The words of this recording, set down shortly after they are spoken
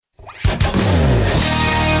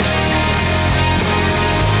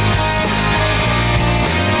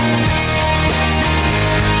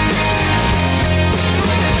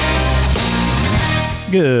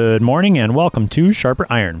Good morning and welcome to Sharper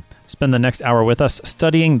Iron. Spend the next hour with us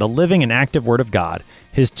studying the living and active Word of God,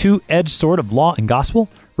 His two-edged sword of law and gospel,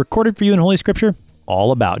 recorded for you in Holy Scripture,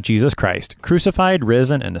 all about Jesus Christ, crucified,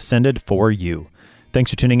 risen, and ascended for you.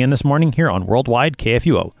 Thanks for tuning in this morning here on Worldwide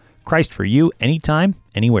KFUO, Christ for you, anytime,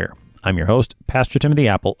 anywhere. I'm your host, Pastor Timothy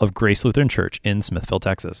Apple of Grace Lutheran Church in Smithville,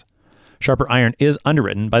 Texas. Sharper Iron is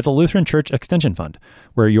underwritten by the Lutheran Church Extension Fund,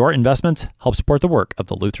 where your investments help support the work of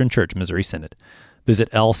the Lutheran Church Missouri Synod.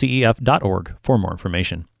 Visit lcef.org for more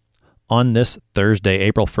information. On this Thursday,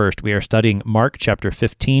 April 1st, we are studying Mark chapter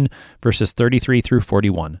 15, verses 33 through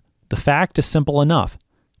 41. The fact is simple enough.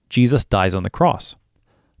 Jesus dies on the cross.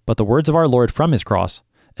 But the words of our Lord from his cross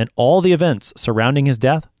and all the events surrounding his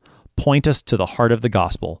death point us to the heart of the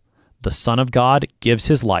gospel. The Son of God gives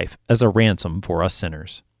his life as a ransom for us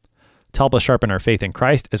sinners. To help us sharpen our faith in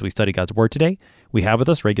Christ as we study God's Word today, we have with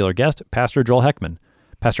us regular guest, Pastor Joel Heckman.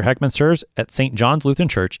 Pastor Heckman serves at St. John's Lutheran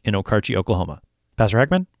Church in Okarche, Oklahoma. Pastor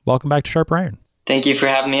Heckman, welcome back to Sharper Iron. Thank you for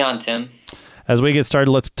having me on, Tim. As we get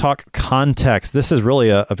started, let's talk context. This is really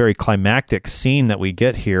a very climactic scene that we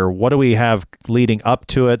get here. What do we have leading up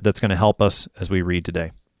to it that's going to help us as we read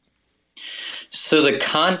today? So the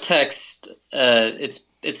context,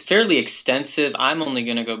 it's fairly extensive. I'm only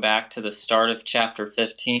going to go back to the start of chapter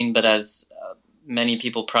 15, but as many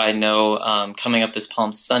people probably know, coming up this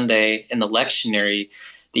Palm Sunday in the lectionary,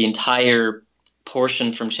 the entire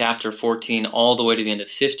portion from chapter 14 all the way to the end of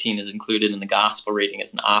 15 is included in the gospel reading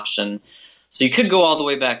as an option. So you could go all the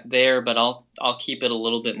way back there, but I'll keep it a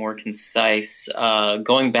little bit more concise.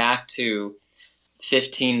 Going back to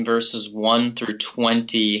 15 verses 1 through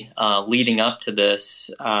 20, leading up to this,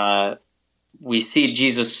 we see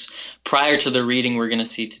Jesus, prior to the reading we're going to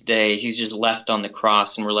see today, he's just left on the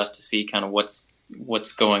cross, and we're left to see kind of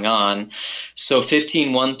what's going on. So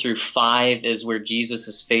 15:1 through 5 is where Jesus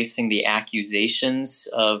is facing the accusations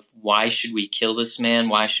of why should we kill this man?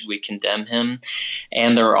 Why should we condemn him?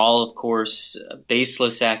 And they're all, of course,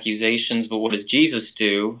 baseless accusations, but what does Jesus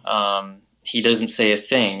do? He doesn't say a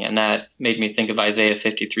thing, and that made me think of Isaiah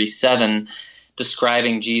 53:7,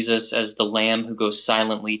 describing Jesus as the lamb who goes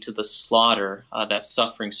silently to the slaughter, that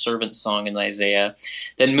suffering servant song in Isaiah.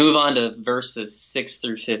 Then move on to verses 6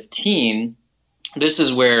 through 15. This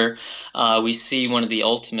is where we see one of the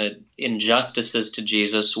ultimate injustices to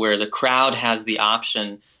Jesus, where the crowd has the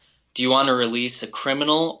option: do you want to release a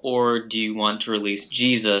criminal, or do you want to release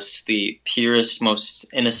Jesus, the purest, most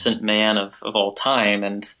innocent man of all time?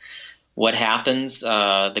 And what happens?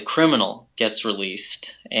 The criminal gets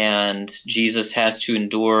released, and Jesus has to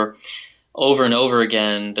endure over and over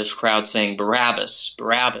again this crowd saying, Barabbas,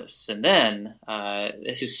 Barabbas. And then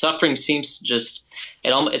his suffering seems to just,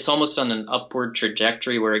 it's almost on an upward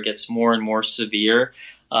trajectory where it gets more and more severe.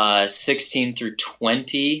 16 through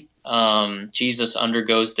 20, Jesus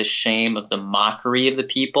undergoes the shame of the mockery of the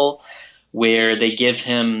people, where they give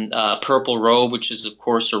him a purple robe, which is, of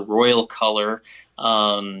course, a royal color,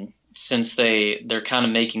 since they're kind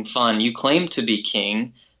of making fun. You claim to be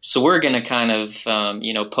king, so we're going to kind of,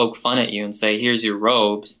 poke fun at you and say, here's your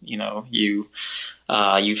robe, you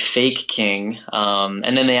fake king.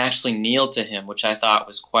 And then they actually kneel to him, which I thought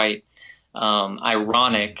was quite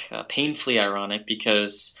ironic, painfully ironic,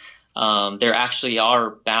 because they actually are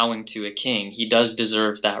bowing to a king. He does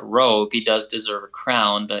deserve that robe. He does deserve a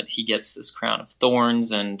crown, but he gets this crown of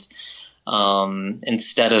thorns. And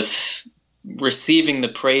instead of receiving the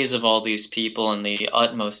praise of all these people and the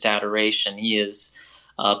utmost adoration, he is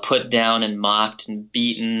put down and mocked and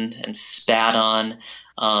beaten and spat on.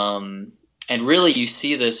 And really you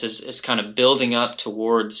see this as kind of building up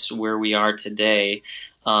towards where we are today.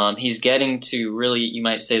 He's getting to really, you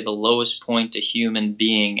might say, the lowest point a human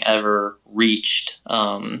being ever reached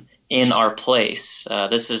in our place.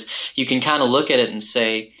 You can kind of look at it and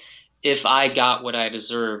say, if I got what I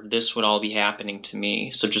deserved, this would all be happening to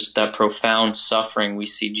me. So just that profound suffering we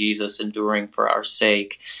see Jesus enduring for our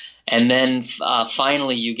sake. And then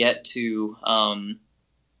finally you get to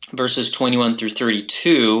verses 21 through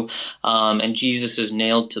 32, and Jesus is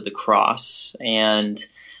nailed to the cross. And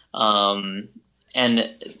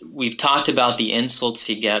we've talked about the insults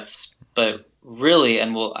he gets, but really,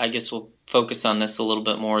 and I guess we'll focus on this a little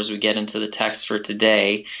bit more as we get into the text for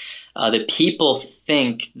today. The people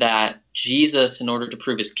think that Jesus, in order to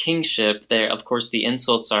prove his kingship, of course, the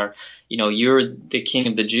insults are, you're the king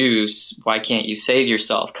of the Jews. Why can't you save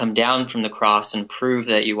yourself? Come down from the cross and prove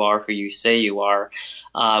that you are who you say you are,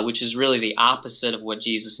 which is really the opposite of what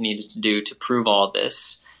Jesus needed to do to prove all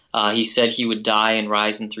this. He said he would die and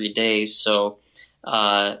rise in 3 days. So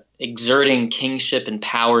exerting kingship and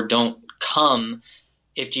power don't come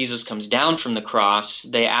if Jesus comes down from the cross,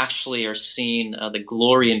 they actually are seeing the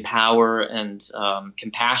glory and power and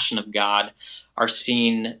compassion of God are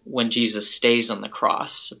seen when Jesus stays on the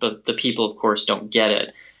cross. But the people, of course, don't get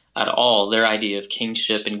it at all. Their idea of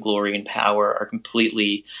kingship and glory and power are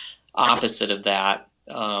completely opposite of that.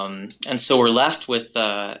 And so we're left with,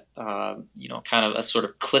 kind of a sort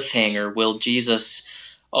of cliffhanger. Will Jesus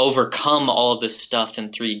overcome all of this stuff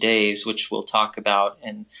in 3 days, which we'll talk about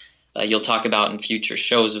and you'll talk about in future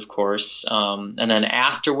shows, of course. And then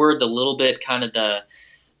afterward, the little bit kind of the,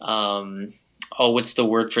 what's the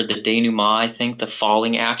word for the denouement, I think, the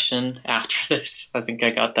falling action after this. I think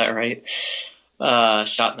I got that right.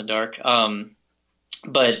 Shot in the dark.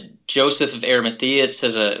 But Joseph of Arimathea, it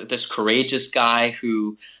says this courageous guy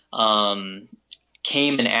who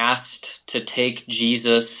came and asked to take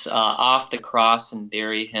Jesus off the cross and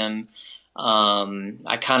bury him.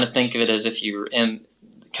 I kind of think of it as if you were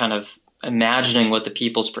kind of imagining what the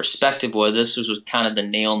people's perspective was. This was kind of the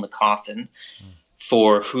nail in the coffin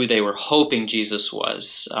for who they were hoping Jesus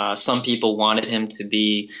was. Some people wanted him to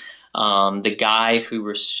be the guy who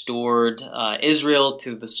restored Israel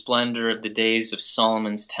to the splendor of the days of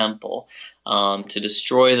Solomon's temple, to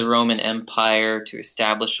destroy the Roman Empire, to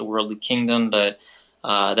establish a worldly kingdom. But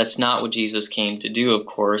that's not what Jesus came to do, of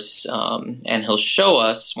course. And he'll show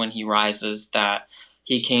us when he rises that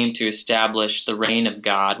he came to establish the reign of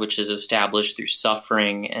God, which is established through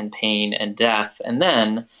suffering and pain and death, and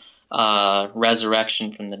then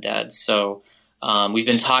resurrection from the dead. So we've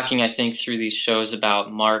been talking, I think, through these shows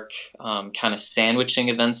about Mark kind of sandwiching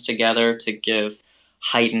events together to give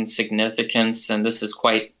heightened significance, and this is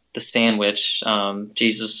quite the sandwich.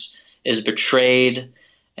 Jesus is betrayed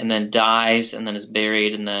and then dies and then is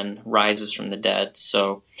buried and then rises from the dead.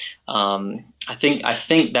 So I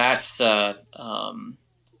think that's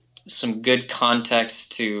some good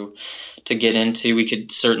context to get into. We could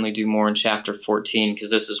certainly do more in chapter 14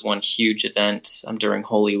 because this is one huge event during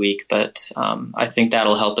Holy Week, but I think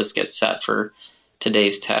that'll help us get set for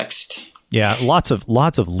today's text. Yeah, lots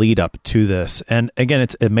of lead up to this. And again,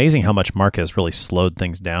 it's amazing how much Mark has really slowed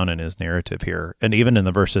things down in his narrative here. And even in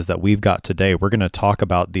the verses that we've got today, we're going to talk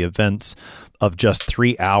about the events of just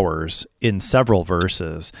 3 hours in several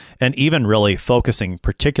verses, and even really focusing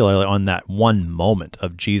particularly on that one moment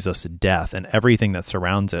of Jesus' death and everything that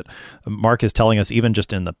surrounds it. Mark is telling us, even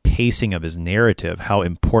just in the pacing of his narrative, how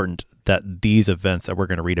important that these events that we're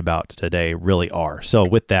going to read about today really are. So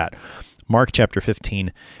with that, Mark chapter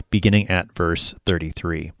 15, beginning at verse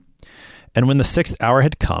 33. And when the 6th hour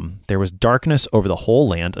had come, there was darkness over the whole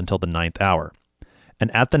land until the 9th hour.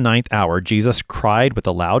 And at the 9th hour, Jesus cried with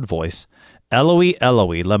a loud voice, Eloi,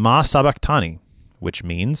 Eloi, lama sabachthani, which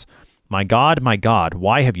means, my God,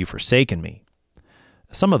 why have you forsaken me?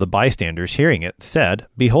 Some of the bystanders, hearing it, said,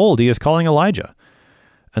 Behold, he is calling Elijah.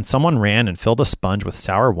 And someone ran and filled a sponge with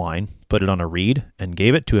sour wine, put it on a reed, and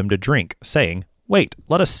gave it to him to drink, saying, Wait,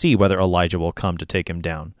 let us see whether Elijah will come to take him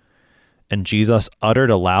down. And Jesus uttered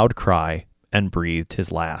a loud cry and breathed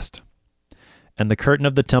his last. And the curtain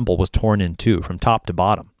of the temple was torn in two from top to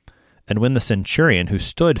bottom. And when the centurion who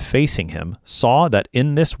stood facing him saw that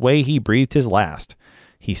in this way he breathed his last,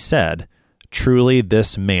 he said, Truly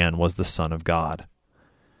this man was the Son of God.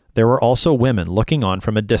 There were also women looking on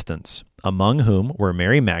from a distance, among whom were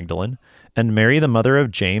Mary Magdalene, and Mary the mother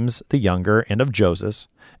of James the younger and of Joses,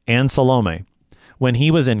 and Salome. When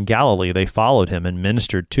he was in Galilee, they followed him and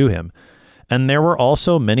ministered to him. And there were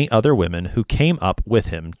also many other women who came up with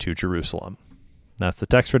him to Jerusalem. That's the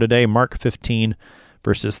text for today, Mark 15,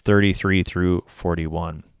 verses 33 through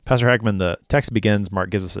 41. Pastor Hackman, the text begins,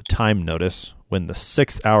 Mark gives us a time notice. When the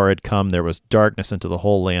 6th hour had come, there was darkness into the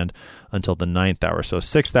whole land until the 9th hour. So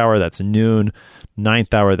 6th hour, that's noon.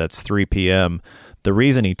 9th hour, that's 3 p.m. The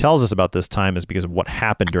reason he tells us about this time is because of what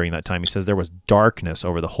happened during that time. He says there was darkness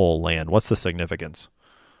over the whole land. What's the significance?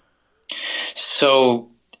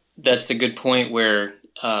 So that's a good point where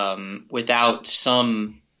without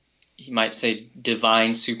some, you might say,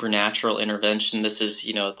 divine supernatural intervention, this is,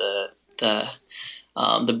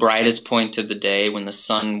 the brightest point of the day when the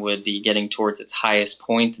sun would be getting towards its highest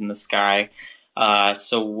point in the sky.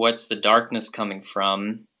 So what's the darkness coming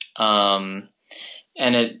from?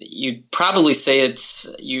 And you'd probably say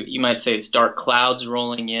you might say it's dark clouds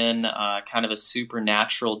rolling in, kind of a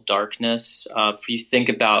supernatural darkness. If you think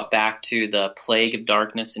about back to the plague of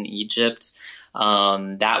darkness in Egypt,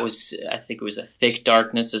 that was, I think it was a thick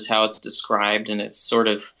darkness is how it's described. And it's sort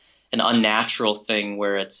of an unnatural thing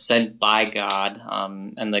where it's sent by God,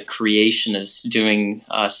 and the creation is doing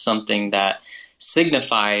something that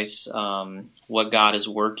signifies what God is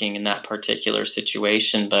working in that particular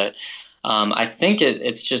situation. But I think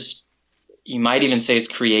it's just, you might even say it's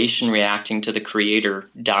creation reacting to the Creator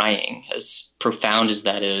dying, as profound as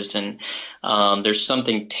that is. And there's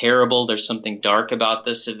something terrible, there's something dark about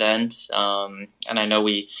this event. And I know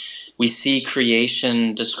we see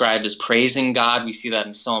creation described as praising God. We see that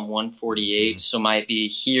in Psalm 148. So it might be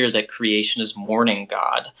here that creation is mourning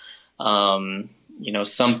God.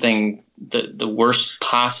 Something, the worst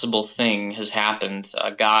possible thing has happened.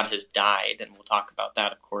 God has died, and we'll talk about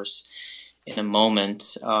that, of course, in a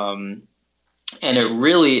moment. And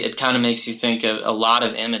it kind of makes you think of a lot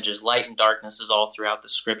of images. Light and darkness is all throughout the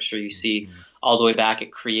scripture. You see all the way back at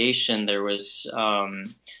creation, there was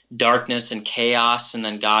darkness and chaos, and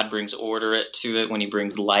then God brings order to it when he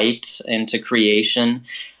brings light into creation.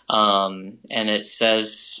 And it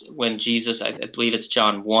says when Jesus, I believe it's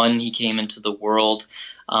John 1, he came into the world,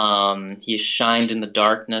 he shined in the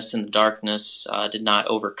darkness, and the darkness did not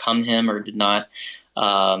overcome him or did not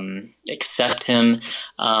accept him.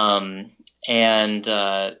 And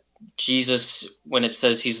Jesus, when it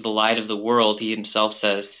says he's the light of the world, he himself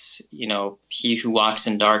says, he who walks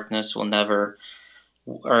in darkness will never,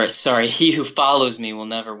 he who follows me will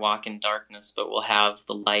never walk in darkness, but will have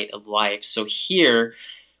the light of life. So here,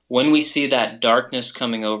 when we see that darkness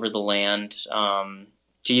coming over the land,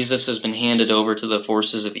 Jesus has been handed over to the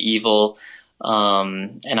forces of evil.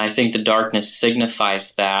 And I think the darkness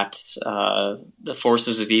signifies that the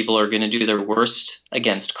forces of evil are going to do their worst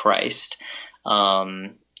against Christ.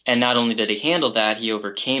 And not only did he handle that, he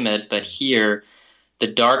overcame it, but here the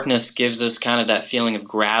darkness gives us kind of that feeling of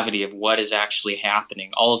gravity of what is actually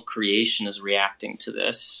happening. All of creation is reacting to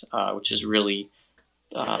this, which is really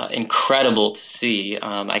incredible to see.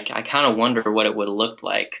 I kind of wonder what it would have looked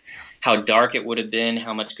like, how dark it would have been,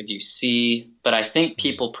 how much could you see. But I think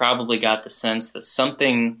people probably got the sense that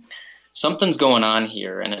something's going on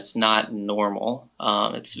here, and it's not normal.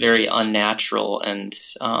 It's very unnatural, and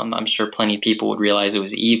I'm sure plenty of people would realize it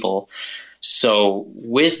was evil. So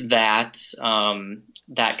with that,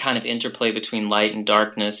 that kind of interplay between light and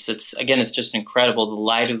darkness, it's just incredible. The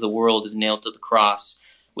light of the world is nailed to the cross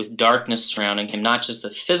with darkness surrounding him, not just the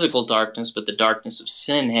physical darkness, but the darkness of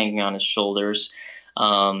sin hanging on his shoulders.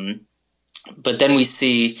 But then we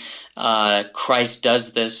see Christ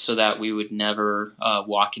does this so that we would never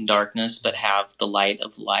walk in darkness, but have the light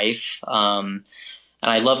of life. And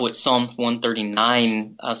I love what Psalm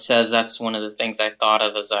 139 says. That's one of the things I thought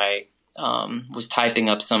of as I was typing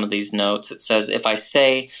up some of these notes. It says, "If I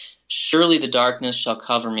say, surely the darkness shall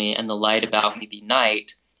cover me, and the light about me be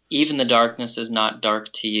night, even the darkness is not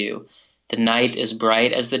dark to you. The night is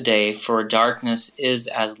bright as the day, for darkness is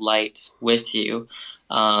as light with you."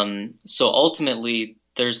 So ultimately,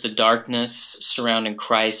 there's the darkness surrounding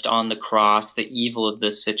Christ on the cross, the evil of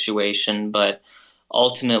this situation, but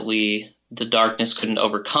ultimately the darkness couldn't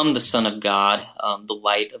overcome the Son of God, the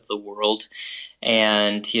light of the world,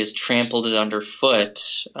 and he has trampled it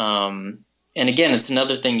underfoot. And again, it's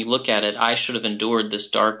another thing, you look at it, I should have endured this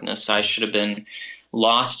darkness, I should have been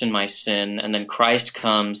lost in my sin, and then Christ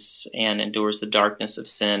comes and endures the darkness of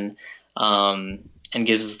sin, and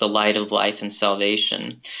gives us the light of life and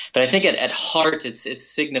salvation. But I think at heart, it's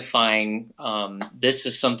signifying this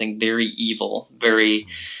is something very evil, very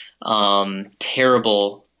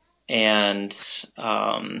terrible, and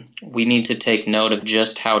we need to take note of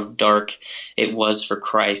just how dark it was for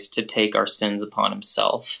Christ to take our sins upon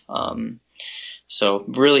himself. So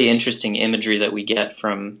really interesting imagery that we get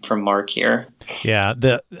from Mark here. Yeah,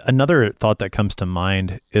 another thought that comes to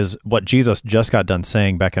mind is what Jesus just got done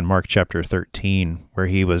saying back in Mark chapter 13, where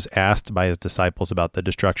he was asked by his disciples about the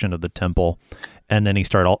destruction of the temple, and then he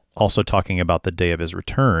started also talking about the day of his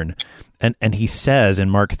return. And he says in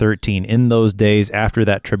Mark 13, "In those days after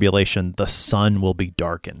that tribulation, the sun will be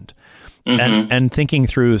darkened." Mm-hmm. And thinking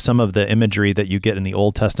through some of the imagery that you get in the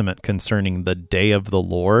Old Testament concerning the day of the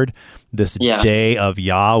Lord, this day of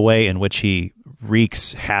Yahweh in which he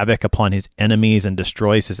wreaks havoc upon his enemies and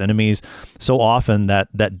destroys his enemies, so often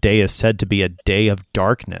that day is said to be a day of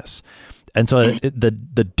darkness. And so the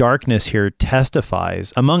darkness here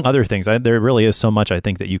testifies, among other things, there really is so much I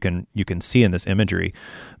think that you can see in this imagery,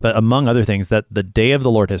 but among other things, that the day of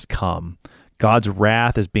the Lord has come. God's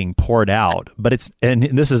wrath is being poured out, and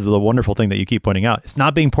this is the wonderful thing that you keep pointing out. It's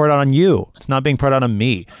not being poured out on you. It's not being poured out on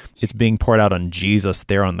me. It's being poured out on Jesus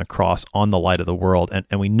there on the cross, on the light of the world.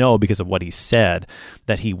 And we know because of what he said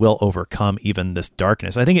that he will overcome even this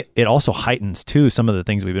darkness. I think it also heightens too some of the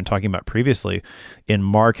things we've been talking about previously in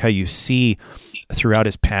Mark, how you see throughout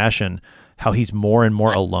his passion, how he's more and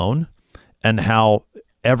more alone, and how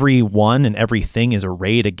everyone and everything is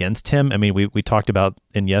arrayed against him. I mean, we talked about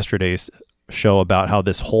in yesterday's show about how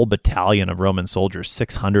this whole battalion of Roman soldiers,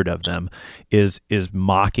 600 of them, is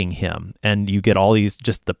mocking him. And you get all these,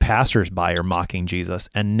 just the passersby are mocking Jesus.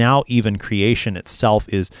 And now even creation itself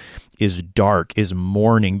is dark, is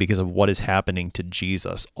mourning because of what is happening to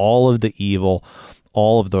Jesus. All of the evil,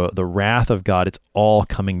 all of the wrath of God, it's all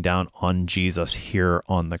coming down on Jesus here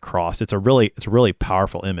on the cross. It's a really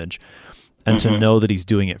powerful image. And to know that he's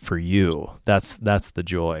doing it for you, that's the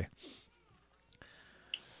joy.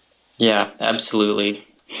 Yeah, absolutely.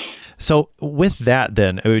 So with that,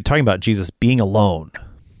 then, we're talking about Jesus being alone.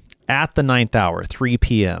 At the 9th hour, 3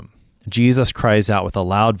 p.m., Jesus cries out with a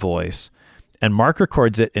loud voice, and Mark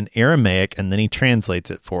records it in Aramaic, and then he translates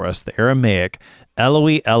it for us. The Aramaic,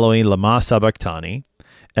 Eloi, Eloi, lama sabachthani,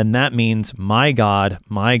 and that means, my God,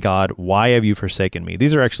 why have you forsaken me?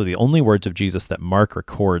 These are actually the only words of Jesus that Mark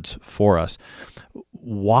records for us.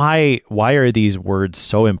 Why are these words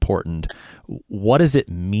so important? What does it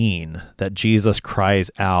mean that Jesus cries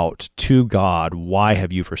out to God, why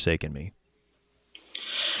have you forsaken me?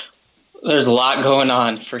 There's a lot going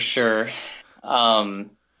on for sure.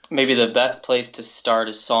 Maybe the best place to start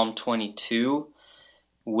is Psalm 22,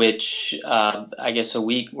 which I guess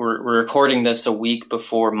we're recording this a week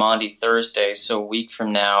before Maundy Thursday, so a week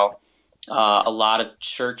from now, a lot of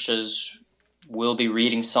churches will be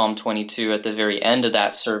reading Psalm 22 at the very end of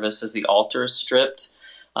that service as the altar is stripped,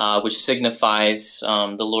 which signifies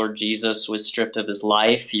the Lord Jesus was stripped of his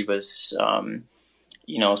life. He was,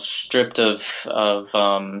 stripped of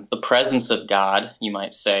the presence of God, you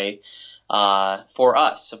might say, for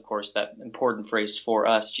us. Of course, that important phrase, for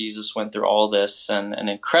us. Jesus went through all this, and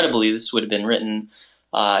incredibly, this would have been written,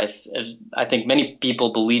 if I think many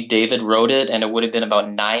people believe David wrote it, and it would have been about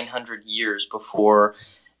 900 years before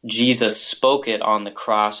Jesus spoke it on the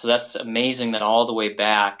cross. So that's amazing that all the way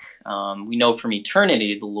back, we know from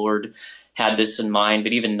eternity the Lord had this in mind,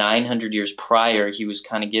 but even 900 years prior, he was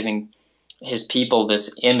kind of giving his people this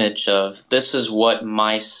image of, this is what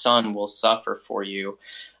my son will suffer for you.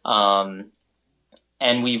 And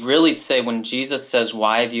we really say, when Jesus says,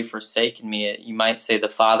 why have you forsaken me? You might say the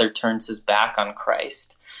Father turns his back on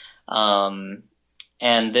Christ. And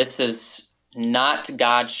this is not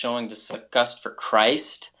God showing disgust for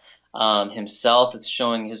Christ himself. It's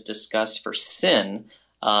showing his disgust for sin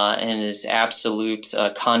and his absolute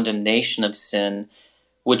condemnation of sin,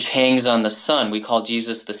 which hangs on the Son. We call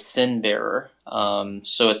Jesus the sin bearer.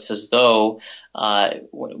 So it's as though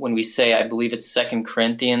when we say, I believe it's 2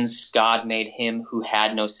 Corinthians, God made him who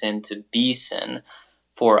had no sin to be sin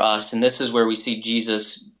for us. And this is where we see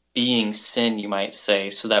Jesus being sin, you might say,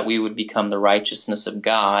 so that we would become the righteousness of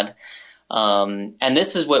God. And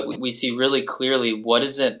this is what we see really clearly. What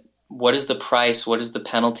is it? What is the price? What is the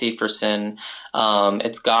penalty for sin?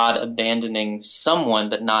 It's God abandoning someone,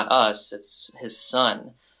 but not us. It's his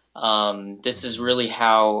son. This is really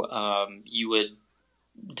how you would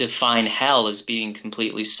define hell, as being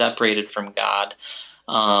completely separated from God.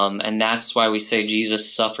 And that's why we say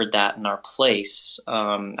Jesus suffered that in our place.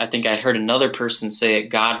 I think I heard another person say it,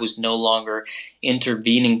 God was no longer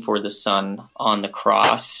intervening for the Son on the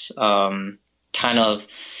cross.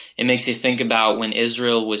 It makes you think about when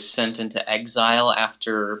Israel was sent into exile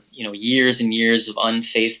after, years and years of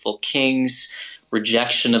unfaithful kings,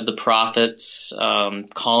 rejection of the prophets,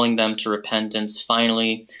 calling them to repentance.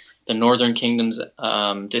 Finally, the northern kingdom's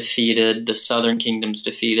defeated, the southern kingdom's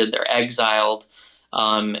defeated, they're exiled.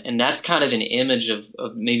 And that's kind of an image of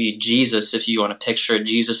maybe Jesus, if you want to picture it.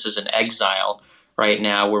 Jesus is in exile right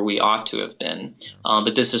now where we ought to have been.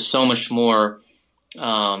 But this is so much more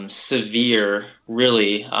severe,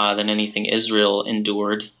 really, than anything Israel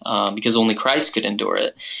endured, because only Christ could endure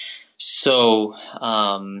it. So,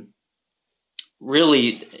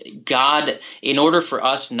 really, God, in order for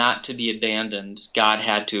us not to be abandoned, God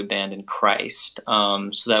had to abandon Christ, so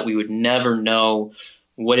that we would never know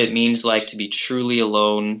what it means like to be truly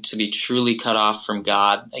alone, to be truly cut off from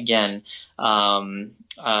God. Again,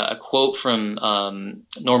 a quote from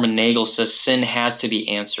Norman Nagel says, sin has to be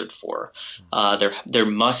answered for. There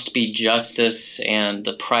must be justice, and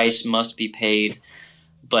the price must be paid,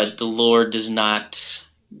 but the Lord does not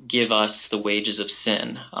give us the wages of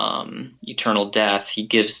sin, eternal death. He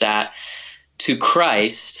gives that to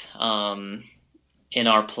Christ in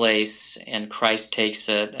our place, and Christ takes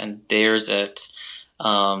it and bears it.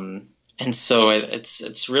 And so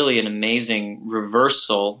it's really an amazing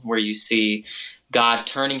reversal where you see God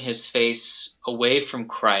turning his face away from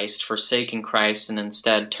Christ, forsaking Christ, and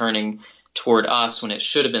instead turning toward us when it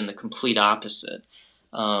should have been the complete opposite.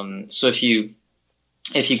 So if you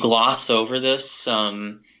gloss over this,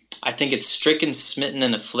 I think it's stricken, smitten,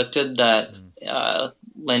 and afflicted that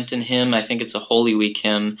Lenten hymn. I think it's a Holy Week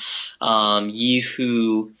hymn.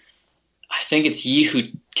 I think it's ye who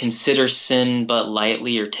consider sin but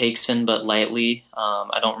lightly, or take sin but lightly.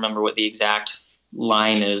 I don't remember what the exact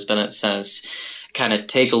line is, but it says, kind of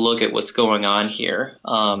take a look at what's going on here.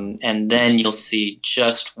 And then you'll see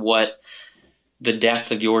just what the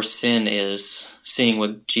depth of your sin is, seeing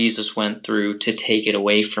what Jesus went through to take it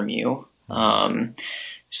away from you.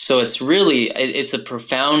 So it's a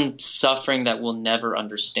profound suffering that we'll never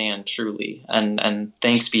understand truly. And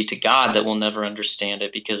thanks be to God that we'll never understand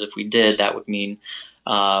it, because if we did, that would mean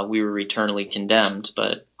we were eternally condemned.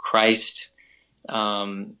 But Christ,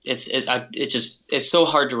 it's so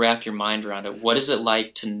hard to wrap your mind around it. What is it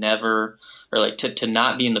like to never, or like to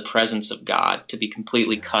not be in the presence of God, to be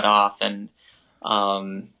completely cut off? And,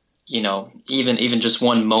 even just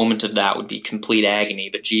one moment of that would be complete agony,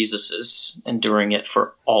 but Jesus is enduring it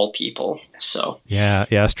for all people. So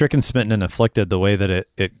yeah, stricken, smitten, and afflicted. The way that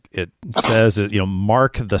it says,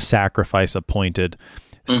 mark the sacrifice appointed,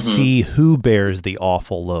 see who bears the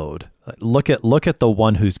awful load. Look at the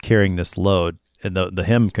one who's carrying this load. And the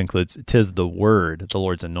hymn concludes, "'Tis the Word, the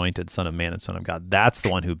Lord's anointed, Son of Man and Son of God." That's the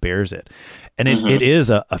one who bears it, and it is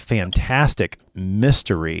a fantastic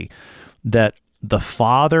mystery that the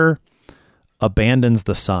Father abandons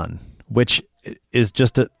the Son, which is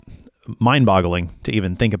just mind-boggling to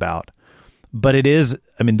even think about. But it is,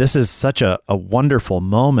 this is such a wonderful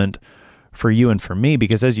moment for you and for me,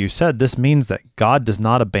 because as you said, this means that God does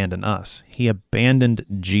not abandon us. He abandoned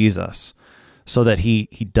Jesus so that he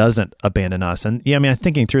doesn't abandon us. And I'm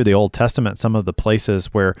thinking through the Old Testament, some of the places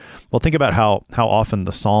where, think about how often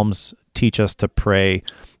the Psalms teach us to pray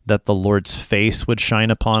that the Lord's face would shine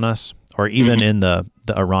upon us, or even in the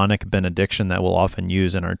Aaronic benediction that we'll often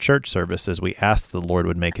use in our church services, we ask the Lord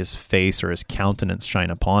would make his face or his countenance shine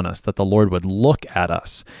upon us, that the Lord would look at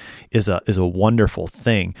us is a wonderful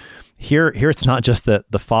thing. Here it's not just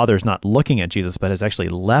that the Father's not looking at Jesus, but has actually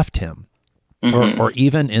left him. Or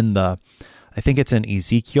even in I think it's in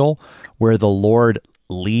Ezekiel, where the Lord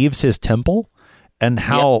leaves his temple, and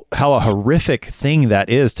how a horrific thing that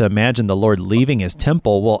is to imagine the Lord leaving his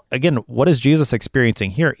temple. Well, again, what is Jesus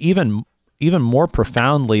experiencing here? Even more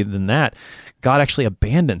profoundly than that, God actually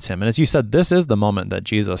abandons him. And as you said, this is the moment that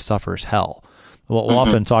Jesus suffers hell. We'll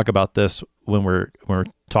often talk about this when we're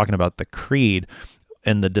talking about the creed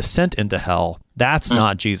and the descent into hell. That's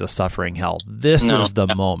not Jesus suffering hell. This is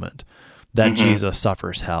the moment that Jesus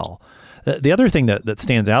suffers hell. The other thing that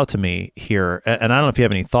stands out to me here, and I don't know if you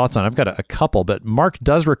have any thoughts on it, I've got a couple, but Mark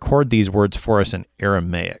does record these words for us in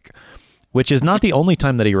Aramaic, which is not the only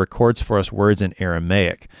time that he records for us words in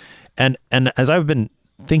Aramaic. And as I've been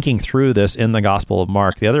thinking through this in the Gospel of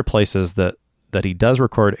Mark, the other places that he does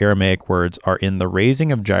record Aramaic words are in the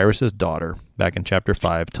raising of Jairus' daughter, back in chapter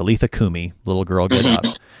 5, Talitha Kumi, little girl, get up.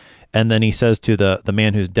 And then he says to the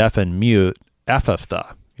man who's deaf and mute,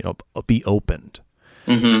 Ephphatha, be opened.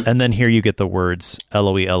 And then here you get the words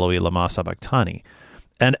Eloi, Eloi, lama sabachthani.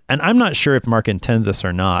 And I'm not sure if Mark intends this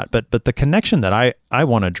or not, but the connection that I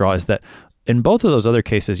want to draw is that in both of those other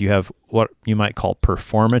cases, you have what you might call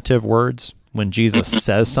performative words. When Jesus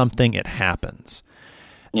says something, it happens.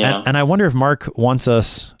 Yeah. And I wonder if Mark wants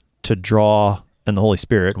us to draw, and the Holy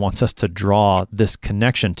Spirit wants us to draw this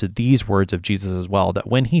connection to these words of Jesus as well, that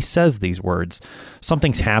when he says these words,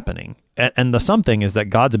 something's happening. And the something is that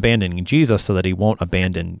God's abandoning Jesus so that he won't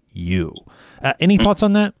abandon you. Any thoughts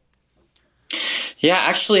on that? Yeah,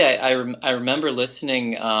 actually, I remember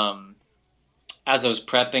listening as I was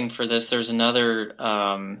prepping for this. There's another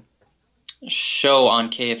show on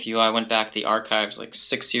KFU. I went back to the archives like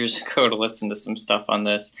 6 years ago to listen to some stuff on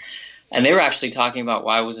this. And they were actually talking about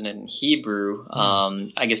why wasn't it in Hebrew.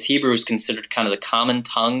 I guess Hebrew is considered kind of the common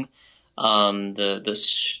tongue, the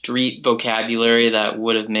street vocabulary that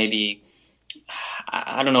would have maybe,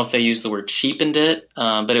 I don't know if they used the word cheapened it,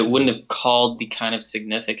 but it wouldn't have called the kind of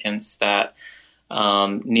significance that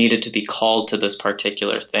needed to be called to this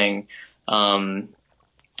particular thing. And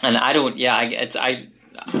I don't,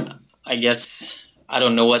 I guess I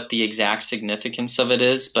don't know what the exact significance of it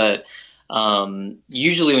is, but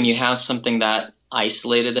usually when you have something that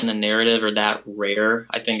isolated in a narrative or that rare,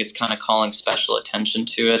 I think it's kind of calling special attention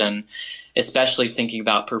to it. And especially thinking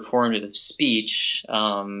about performative speech,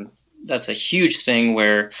 that's a huge thing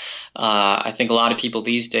where I think a lot of people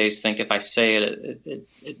these days think if I say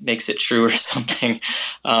it makes it true or something.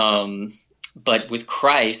 But with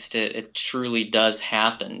Christ, it truly does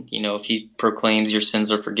happen. If he proclaims your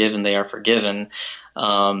sins are forgiven, they are forgiven.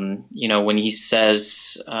 When he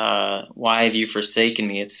says, why have you forsaken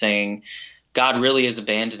me? It's saying God really is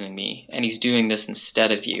abandoning me, and he's doing this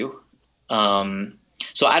instead of you.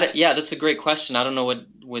 So So yeah, that's a great question. I don't know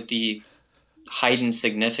what the heightened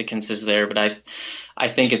significance is there, but I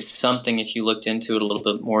think it's something, if you looked into it a little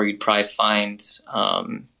bit more, you'd probably find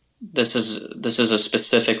this is a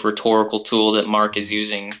specific rhetorical tool that Mark is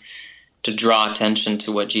using to draw attention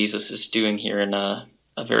to what Jesus is doing here in a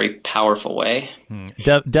very powerful way.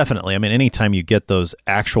 Definitely. I mean, anytime you get those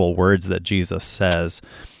actual words that Jesus says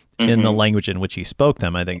in the language in which he spoke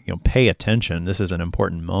them, I think, pay attention. This is an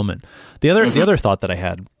important moment. The other thought that I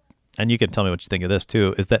had, and you can tell me what you think of this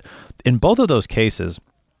too, is that in both of those cases,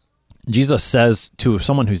 Jesus says to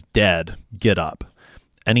someone who's dead, get up.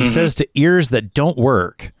 And he says to ears that don't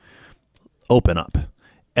work, open up.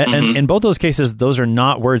 And in both those cases, those are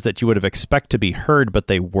not words that you would have expected to be heard, but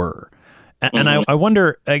they were. And I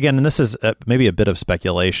wonder, again, and this is maybe a bit of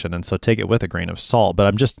speculation, and so take it with a grain of salt, but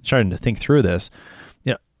I'm just trying to think through this.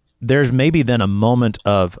 There's maybe then a moment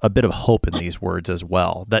of a bit of hope in these words as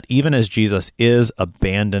well, that even as Jesus is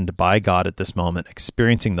abandoned by God at this moment,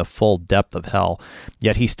 experiencing the full depth of hell,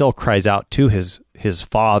 yet he still cries out to his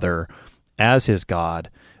Father as his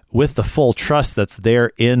God with the full trust that's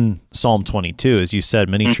there in Psalm 22. As you said,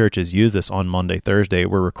 many churches use this on Monday, Thursday.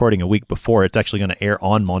 We're recording a week before. It's actually going to air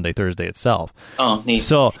on Monday, Thursday itself. Oh, neat.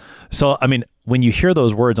 So I mean, when you hear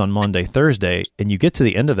those words on Monday, Thursday, and you get to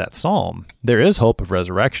the end of that psalm, there is hope of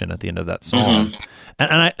resurrection at the end of that psalm.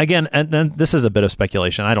 And then this is a bit of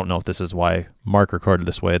speculation. I don't know if this is why Mark recorded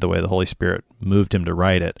this way, the way the Holy Spirit moved him to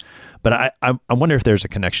write it. But I wonder if there's a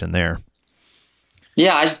connection there.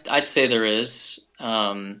 Yeah, I'd say there is.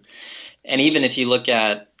 And even if you look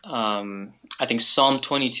at, I think Psalm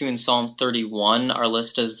 22 and Psalm 31 are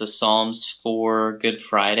listed as the Psalms for Good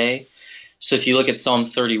Friday. So if you look at Psalm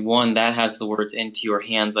 31, that has the words, into your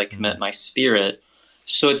hands I commit my spirit.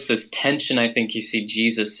 So it's this tension I think you see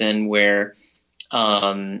Jesus in where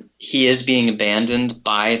he is being abandoned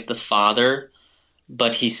by the Father,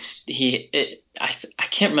 but I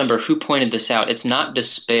can't remember who pointed this out. It's not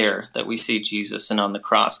despair that we see Jesus in on the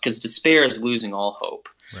cross, because despair is losing all hope.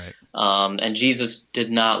 Right. And Jesus did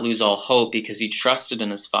not lose all hope because he trusted in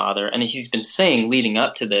his Father. And he's been saying leading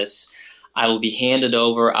up to this, I will be handed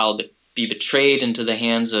over, I'll be betrayed into the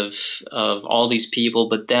hands of all these people,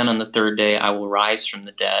 but then on the third day I will rise from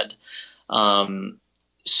the dead.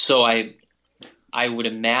 So I would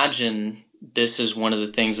imagine this is one of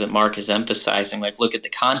the things that Mark is emphasizing. Like, look at the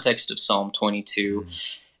context of Psalm 22.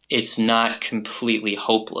 It's not completely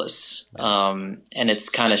hopeless. And it's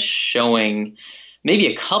kind of showing maybe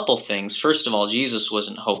a couple things. First of all, Jesus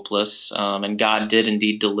wasn't hopeless, and God did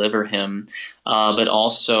indeed deliver him. But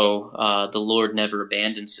also, the Lord never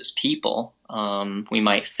abandons his people. We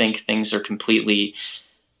might think things are completely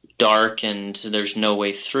dark and there's no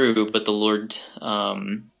way through, but the Lord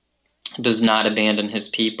does not abandon his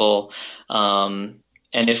people. And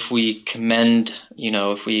if we commend,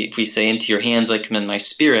 if we say, into your hands I commend my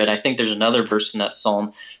spirit, I think there's another verse in that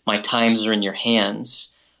psalm, my times are in your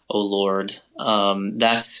hands, O Lord.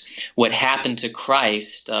 That's what happened to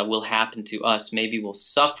Christ will happen to us. Maybe we'll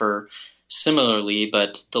suffer similarly,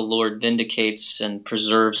 but the Lord vindicates and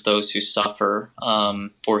preserves those who suffer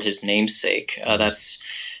for his name's sake. That's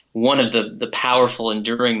one of the powerful,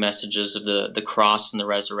 enduring messages of the cross and the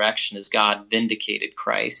resurrection is God vindicated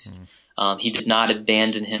Christ. He did not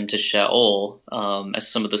abandon him to Sheol,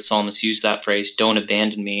 as some of the psalmists use that phrase, don't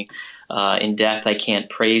abandon me. In death I can't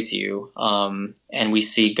praise you. And we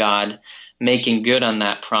see God making good on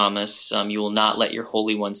that promise. You will not let your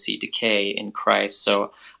Holy One see decay in Christ.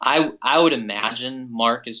 So I would imagine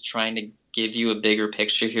Mark is trying to give you a bigger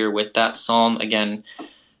picture here with that psalm. Again,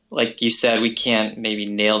 like you said, we can't maybe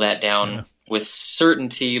nail that down with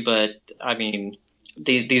certainty, but I mean,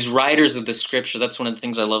 these writers of the scripture, that's one of the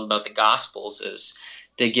things I love about the Gospels is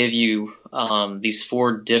they give you these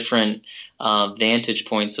four different vantage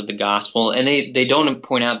points of the gospel, and they don't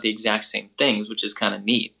point out the exact same things, which is kind of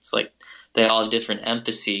neat. It's like they all have different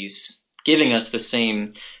emphases giving us the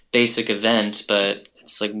same basic event, but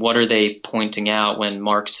it's like, what are they pointing out when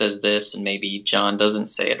Mark says this and maybe John doesn't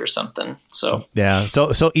say it or something? So yeah,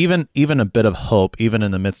 so even a bit of hope, even in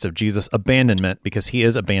the midst of Jesus' abandonment, because he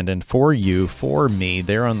is abandoned for you, for me,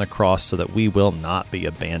 there on the cross, so that we will not be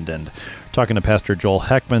abandoned. We're talking to Pastor Joel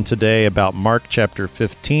Heckman today about Mark chapter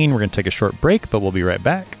 15. We're going to take a short break, but we'll be right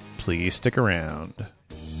back. Please stick around.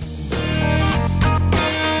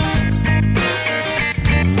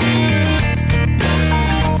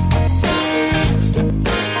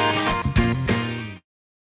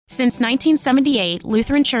 Since 1978,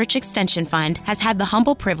 Lutheran Church Extension Fund has had the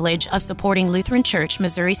humble privilege of supporting Lutheran Church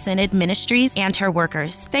Missouri Synod ministries and her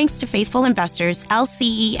workers. Thanks to faithful investors,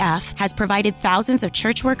 LCEF has provided thousands of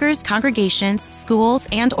church workers, congregations, schools,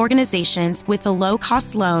 and organizations with the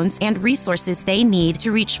low-cost loans and resources they need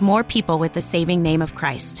to reach more people with the saving name of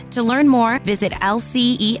Christ. To learn more, visit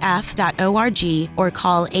lcef.org or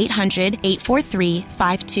call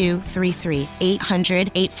 800-843-5233,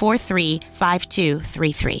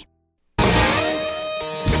 800-843-5233.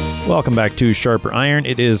 Welcome back to Sharper Iron.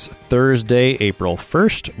 It is Thursday, April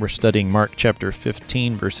 1st. We're studying Mark chapter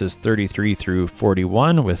 15, verses 33 through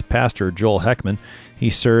 41 with Pastor Joel Heckman.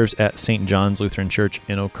 He serves at St. John's Lutheran Church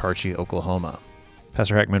in Okarche, Oklahoma.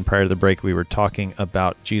 Pastor Heckman, prior to the break, we were talking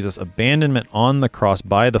about Jesus' abandonment on the cross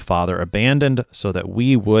by the Father, abandoned so that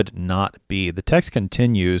we would not be. The text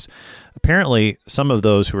continues. Apparently, some of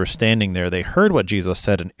those who were standing there, they heard what Jesus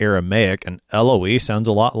said in Aramaic, and Eloi sounds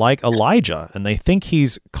a lot like Elijah, and they think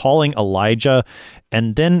he's calling Elijah,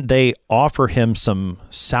 and then they offer him some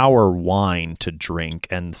sour wine to drink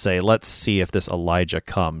and say, let's see if this Elijah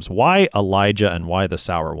comes. Why Elijah and why the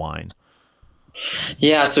sour wine?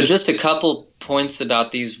 Yeah, so just a couple points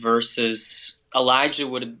about these verses. Elijah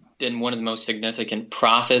would have been one of the most significant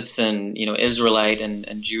prophets in Israelite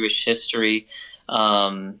and Jewish history.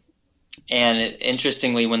 And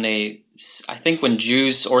interestingly, when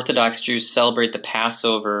Orthodox Jews celebrate the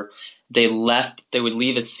Passover, they would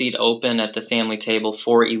leave a seat open at the family table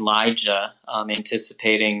for Elijah,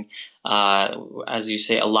 anticipating, as you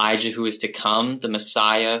say, Elijah who is to come, the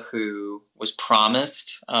Messiah who was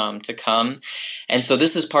promised to come. And so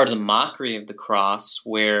this is part of the mockery of the cross,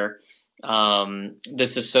 where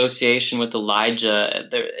this association with Elijah,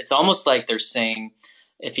 it's almost like they're saying,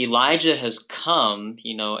 if Elijah has come,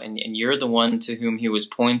 and you're the one to whom he was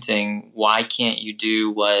pointing, why can't you do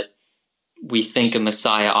what we think a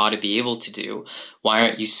Messiah ought to be able to do? Why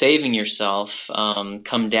aren't you saving yourself?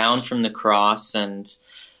 Come down from the cross, and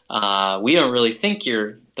we don't really think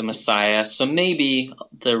you're the Messiah, so maybe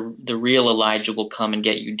the real Elijah will come and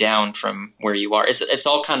get you down from where you are. It's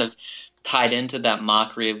all kind of tied into that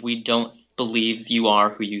mockery of, we don't believe you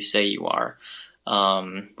are who you say you are,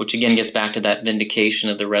 which again gets back to that vindication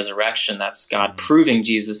of the resurrection. That's God proving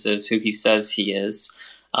Jesus is who he says he is.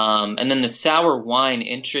 And then the sour wine,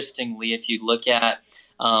 interestingly, if you look at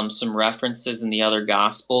some references in the other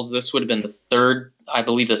Gospels, this would have been the third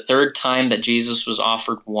time that Jesus was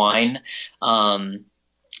offered wine.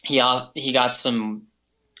 He got some,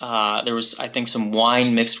 there was, I think, some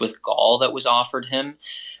wine mixed with gall that was offered him,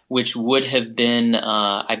 which would have been,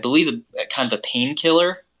 I believe, kind of a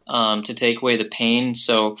painkiller to take away the pain.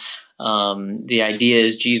 So the idea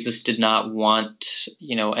is Jesus did not want,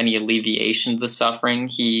 any alleviation of the suffering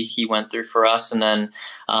he went through for us. And then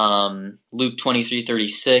Luke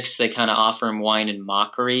 23:36, they kind of offer him wine in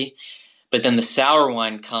mockery. But then the sour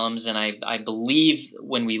wine comes, and I believe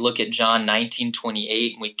when we look at John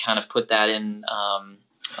 19:28, and we kind of put that in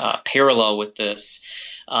parallel with this,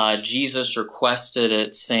 Jesus requested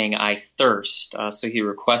it, saying, "I thirst." So he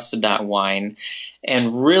requested that wine.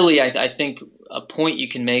 And really, I think a point you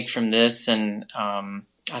can make from this, and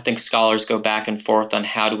I think scholars go back and forth on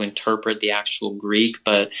how to interpret the actual Greek,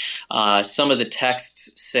 but some of the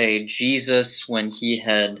texts say Jesus, when he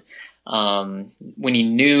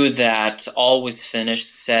knew that all was finished,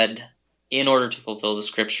 said, in order to fulfill the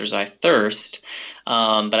scriptures, I thirst.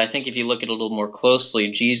 But I think if you look at it a little more closely,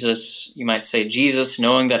 you might say Jesus,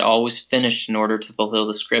 knowing that all was finished in order to fulfill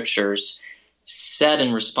the scriptures, said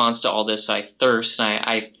in response to all this, I thirst.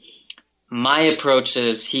 And my approach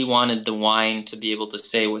is he wanted the wine to be able to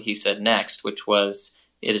say what he said next, which was,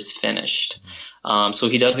 it is finished. So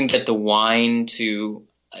he doesn't get the wine to,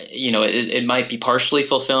 it might be partially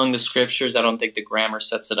fulfilling the scriptures. I don't think the grammar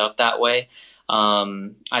sets it up that way.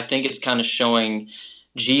 I think it's kind of showing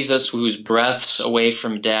Jesus, whose breath's away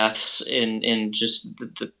from death, in just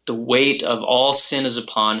the weight of all sin is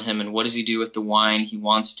upon him. And what does he do with the wine? He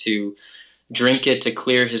wants to drink it to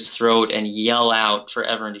clear his throat and yell out for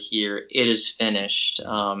everyone to hear, it is finished,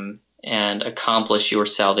 and accomplish your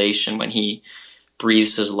salvation when he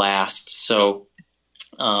breathes his last. So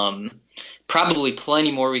probably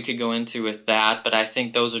plenty more we could go into with that, but I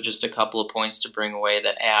think those are just a couple of points to bring away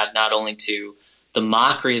that add not only to the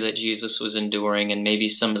mockery that Jesus was enduring and maybe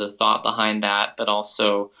some of the thought behind that, but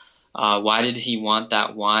also why did he want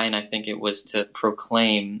that wine? I think it was to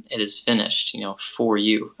proclaim it is finished, for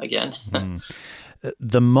you again.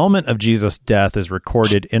 The moment of Jesus' death is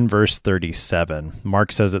recorded in verse 37.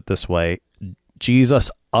 Mark says it this way: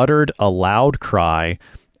 Jesus uttered a loud cry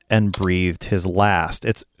and breathed his last.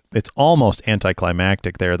 It's it's almost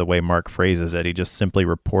anticlimactic there, the way Mark phrases it. He just simply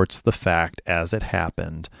reports the fact as it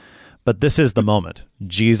happened. But this is the moment.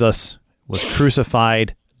 Jesus was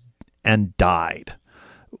crucified and died.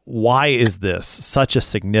 Why is this such a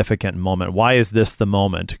significant moment? Why is this the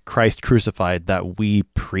moment, Christ crucified, that we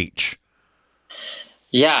preach?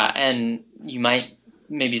 Yeah, and you might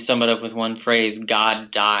maybe sum it up with one phrase: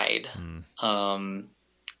 God died. And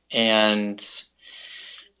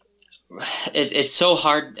it's so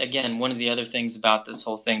hard. Again, one of the other things about this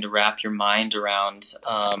whole thing to wrap your mind around,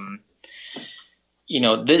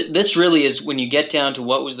 this really is, when you get down to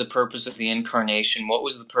what was the purpose of the incarnation, what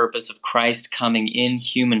was the purpose of Christ coming in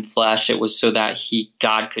human flesh, it was so that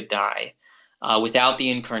God could die. Without the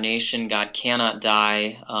incarnation, God cannot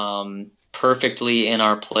die perfectly in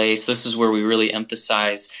our place. This is where we really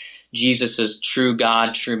emphasize Jesus as true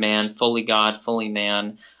God, true man, fully God, fully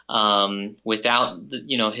man. Without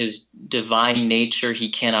his divine nature, he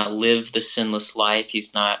cannot live the sinless life.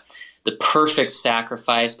 He's not the perfect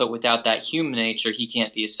sacrifice, but without that human nature, he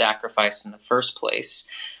can't be a sacrifice in the first place.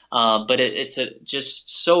 But it's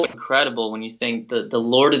just so incredible when you think the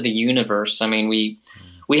Lord of the universe. I mean,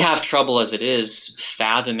 we have trouble as it is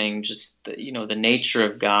fathoming just the nature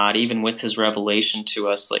of God, even with his revelation to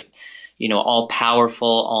us, like, all powerful,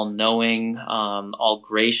 all knowing, all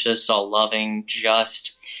gracious, all loving,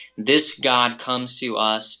 just. This God comes to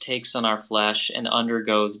us, takes on our flesh, and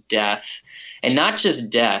undergoes death. And not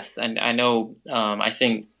just death. And I know, I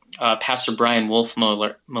think Pastor Brian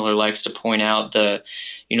Wolfmuller likes to point out the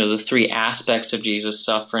three aspects of Jesus'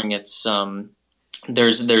 suffering. It's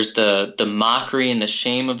there's the mockery and the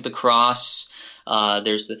shame of the cross.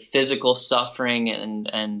 There's the physical suffering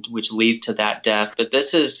and which leads to that death. But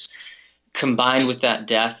this is combined with that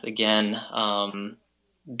death again.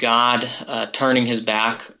 God turning his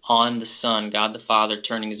back on the Son, God the Father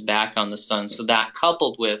turning his back on the Son. So that,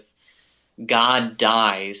 coupled with God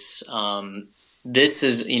dies, this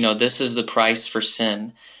is the price for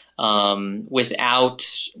sin. Without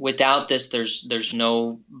this, there's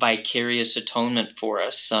no vicarious atonement for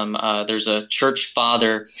us. There's a church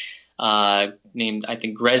father named, I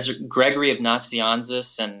think, Gregory of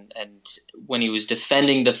Nazianzus, and when he was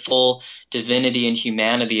defending the full divinity and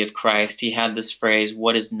humanity of Christ, he had this phrase: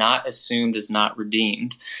 "What is not assumed is not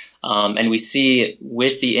redeemed." And we see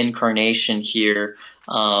with the incarnation here,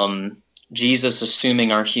 Jesus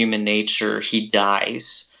assuming our human nature, he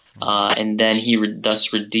dies, and then he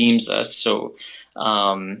thus redeems us. So,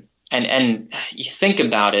 and you think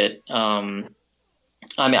about it.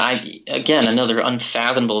 Again, another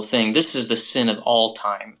unfathomable thing. This is the sin of all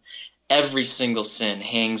time. Every single sin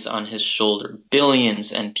hangs on his shoulder.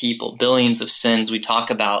 Billions of sins. We talk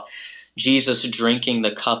about Jesus drinking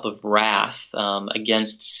the cup of wrath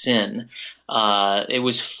against sin. It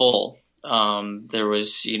was full. There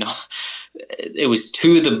was, it was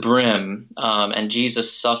to the brim, and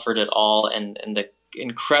Jesus suffered it all. And the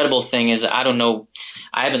incredible thing is, I don't know,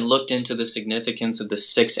 I haven't looked into the significance of the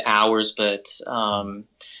 6 hours, but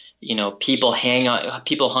people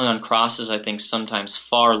hung on crosses, I think sometimes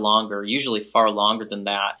usually far longer than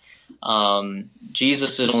that.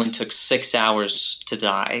 Jesus, it only took 6 hours to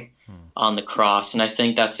die on the cross. And I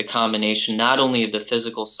think that's the combination not only of the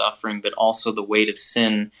physical suffering, but also the weight of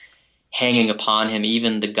sin hanging upon him.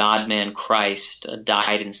 Even the God-man Christ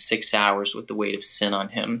died in 6 hours with the weight of sin on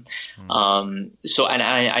him. So, and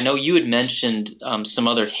I know you had mentioned some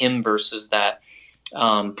other hymn verses that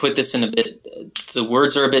put this in a bit, the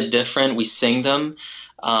words are a bit different. We sing them,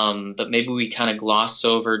 but maybe we kind of gloss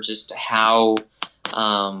over just how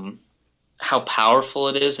powerful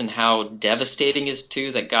it is and how devastating it is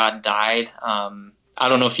too that God died. I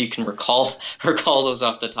don't know if you can recall those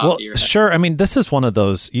off the top of your head. Sure. I mean, this is one of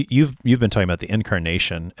those, you've been talking about the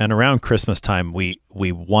incarnation, and around Christmas time, we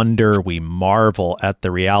wonder, we marvel at the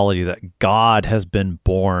reality that God has been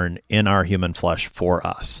born in our human flesh for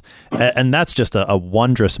us. And that's just a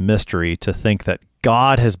wondrous mystery to think that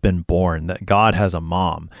God has been born, that God has a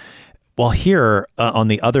mom. Well, here on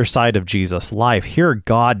the other side of Jesus' life, here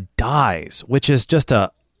God dies, which is just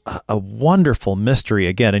a wonderful mystery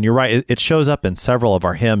again. And you're right, it shows up in several of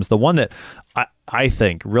our hymns. The one that I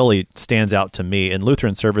think really stands out to me in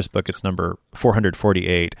Lutheran Service Book, it's number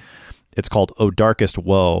 448. It's called "O Darkest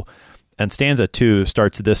Woe." And stanza 2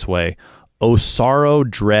 starts this way: "O sorrow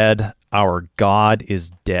dread, our God is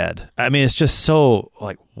dead." I mean, it's just so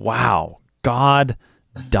like, wow, God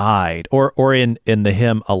died. Or in the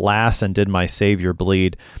hymn, "Alas, and did my Savior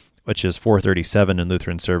bleed," which is 437 in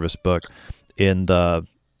Lutheran Service Book, in the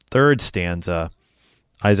third stanza,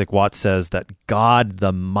 Isaac Watts says that God,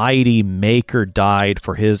 the mighty maker, died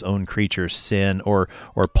for his own creature's sin, or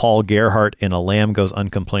Paul Gerhardt in A Lamb Goes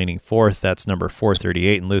Uncomplaining Forth, that's number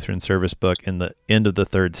 438 in Lutheran Service Book, in the end of the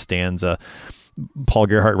third stanza. Paul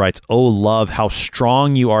Gerhardt writes, "O love, how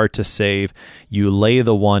strong you are to save. You lay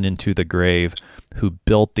the one into the grave who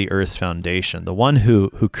built the earth's foundation." The one who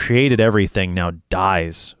created everything now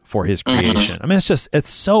dies for his creation. I mean, it's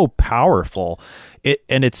so powerful.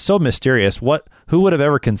 And it's so mysterious. Who would have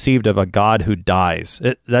ever conceived of a God who dies?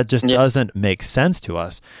 That just doesn't make sense to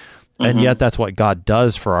us. And yet that's what God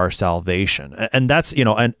does for our salvation. And that's,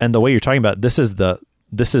 and the way you're talking about, this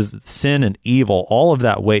is sin and evil. All of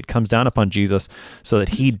that weight comes down upon Jesus so that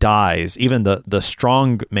he dies. Even the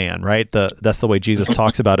strong man, right? That's the way Jesus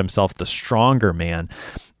talks about himself, the stronger man.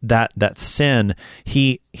 That sin,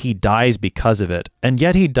 he dies because of it. And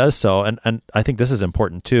yet he does so, and I think this is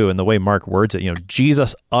important too, in the way Mark words it,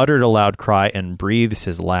 Jesus uttered a loud cry and breathes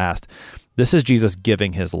his last. This is Jesus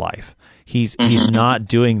giving his life. He's not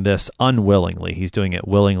doing this unwillingly. He's doing it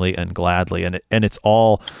willingly and gladly. And it's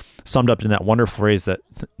all summed up in that wonderful phrase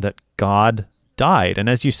that God died. And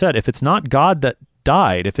as you said, if it's not God that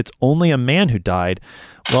died, if it's only a man who died,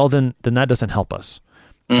 well, then that doesn't help us.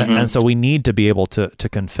 And so we need to be able to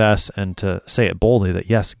confess and to say it boldly that,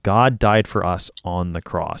 yes, God died for us on the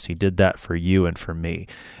cross. He did that for you and for me.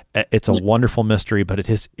 It's a wonderful mystery, but it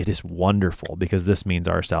is wonderful because this means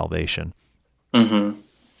our salvation.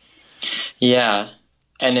 Yeah.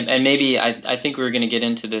 And maybe I think we're going to get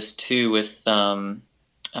into this too with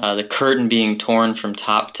the curtain being torn from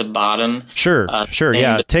top to bottom. Sure.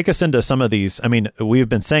 Yeah. Take us into some of these. I mean, we've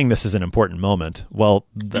been saying this is an important moment. Well,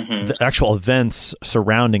 the actual events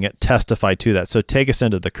surrounding it testify to that. So take us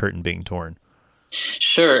into the curtain being torn.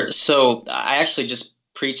 Sure. So I actually just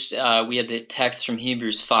preached, we had the text from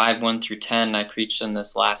Hebrews 5, 1 through 10. I preached on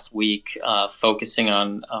this last week, focusing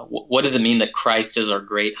on what does it mean that Christ is our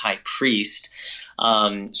great high priest?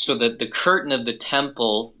 So the curtain of the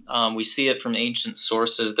temple, we see it from ancient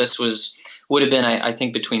sources. This would have been, I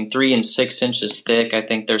think, between 3 and 6 inches thick. I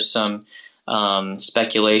think there's some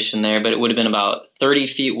speculation there, but it would have been about 30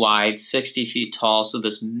 feet wide, 60 feet tall. So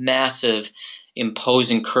this massive,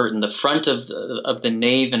 imposing curtain. The front of the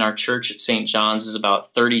nave in our church at St. John's is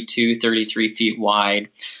about 32, 33 feet wide.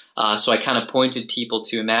 So I kind of pointed people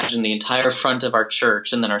to imagine the entire front of our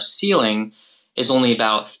church, and then our ceiling is only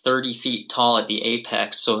about 30 feet tall at the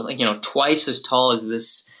apex. So, twice as tall as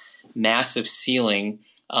this massive ceiling.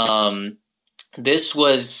 This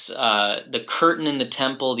was the curtain in the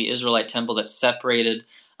temple, the Israelite temple, that separated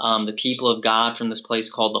the people of God from this place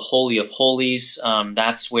called the Holy of Holies.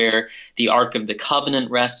 That's where the Ark of the Covenant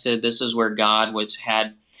rested. This is where God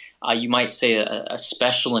had, you might say, a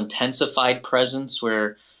special intensified presence,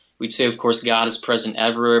 where we'd say, of course, God is present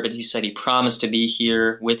everywhere, but he said he promised to be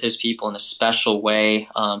here with his people in a special way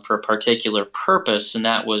for a particular purpose, and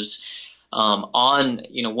that was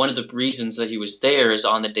one of the reasons that he was there is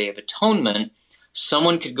on the Day of Atonement.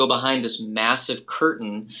 Someone could go behind this massive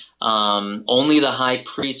curtain. Only the high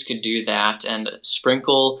priest could do that, and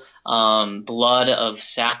sprinkle blood of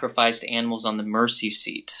sacrificed animals on the mercy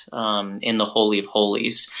seat in the Holy of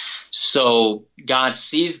Holies. So God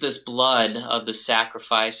sees this blood of the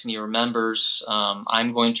sacrifice, and he remembers,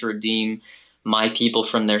 I'm going to redeem my people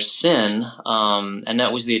from their sin, and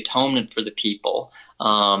that was the atonement for the people.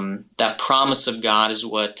 That promise of God is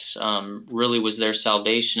what really was their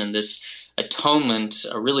salvation, and this atonement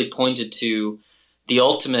really pointed to the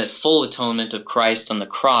ultimate full atonement of Christ on the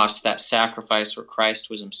cross, that sacrifice where Christ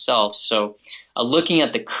was himself. So looking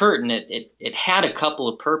at the curtain, it had a couple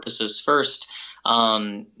of purposes. First,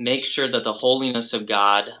 make sure that the holiness of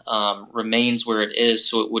God remains where it is,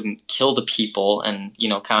 so it wouldn't kill the people and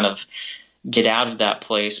kind of get out of that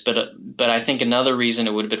place. But I think another reason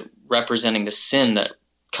it would have been representing the sin that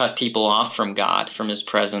cut people off from God, from his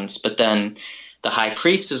presence. But then the high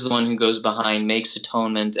priest is the one who goes behind, makes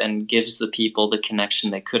atonement, and gives the people the connection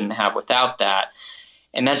they couldn't have without that.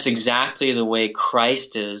 And that's exactly the way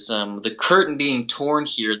Christ is. The curtain being torn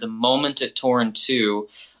here, the moment it tore in two,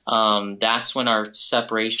 that's when our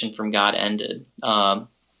separation from God ended.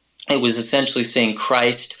 It was essentially saying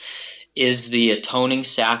Christ is the atoning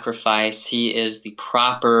sacrifice. He is the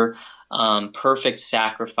proper, perfect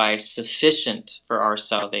sacrifice, sufficient for our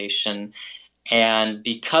salvation. And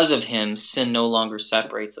because of him, sin no longer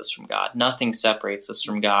separates us from God. Nothing separates us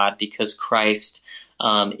from God, because Christ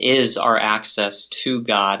is our access to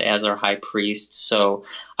God as our high priest. So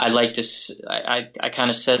I kind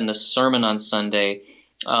of said in the sermon on Sunday,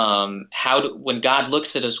 when God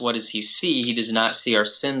looks at us, what does he see? He does not see our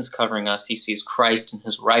sins covering us. He sees Christ and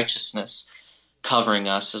his righteousness covering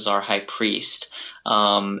us as our high priest.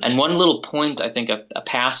 And one little point I think a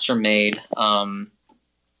pastor made, the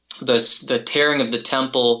tearing of the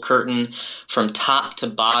temple curtain from top to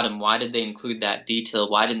bottom, why did they include that detail?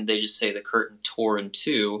 Why didn't they just say the curtain tore in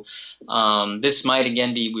two? This might,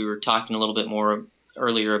 again, be, we were talking a little bit more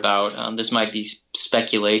earlier about, this might be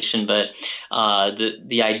speculation, but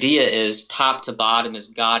the idea is top to bottom is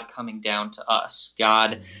God coming down to us.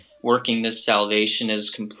 God working this salvation is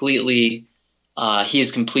completely, he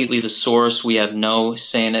is completely the source. We have no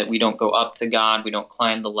say in it. We don't go up to God. We don't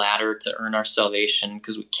climb the ladder to earn our salvation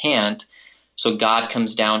because we can't. So God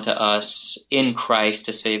comes down to us in Christ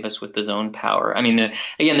to save us with his own power. I mean,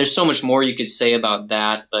 again, there's so much more you could say about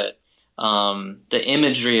that, but the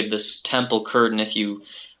imagery of this temple curtain, if you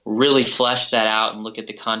really flesh that out and look at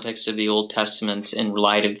the context of the Old Testament in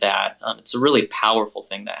light of that, it's a really powerful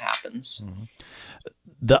thing that happens. Mm-hmm.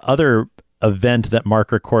 The other event that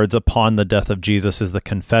Mark records upon the death of Jesus is the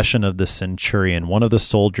confession of the centurion. One of the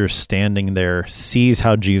soldiers standing there sees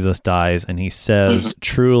how Jesus dies, and he says,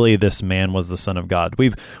 truly this man was the Son of God.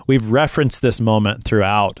 We've referenced this moment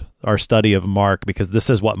throughout our study of Mark because this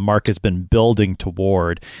is what Mark has been building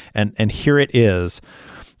toward, and here it is.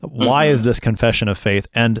 Why is this confession of faith?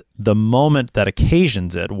 And the moment that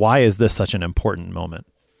occasions it, why is this such an important moment?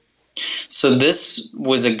 So this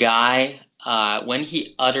was a guy, when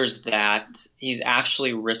he utters that, he's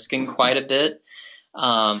actually risking quite a bit.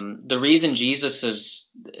 The reason Jesus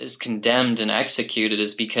is condemned and executed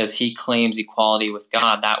is because he claims equality with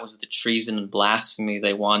God. That was the treason and blasphemy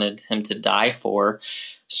they wanted him to die for.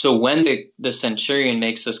 So when the centurion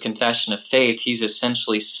makes this confession of faith, he's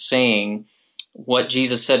essentially saying what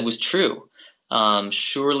Jesus said was true.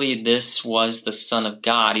 Surely this was the Son of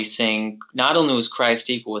God. He's saying not only was Christ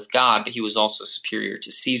equal with God, but he was also superior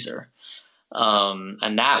to Caesar.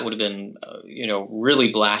 And that would have been, really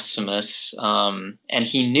blasphemous. And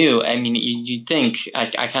he knew, I mean, you'd think,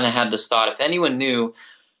 I kind of had this thought, if anyone knew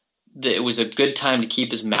that it was a good time to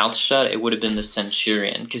keep his mouth shut, it would have been the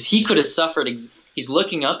centurion, because he could have suffered. He's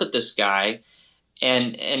looking up at this guy,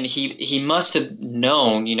 and he must have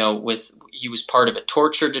known, he was part of a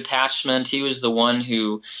torture detachment. He was the one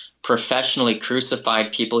who professionally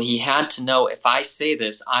crucified people. He had to know, if I say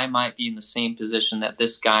this, I might be in the same position that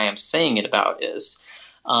this guy I'm saying it about is.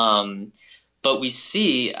 But we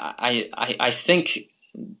see, I think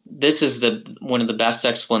this is one of the best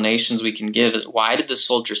explanations we can give is, why did the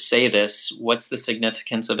soldier say this? What's the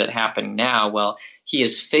significance of it happening now? Well, he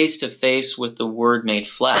is face to face with the Word made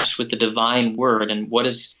flesh, with the divine Word. And what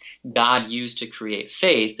does God use to create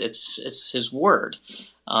faith? It's his Word.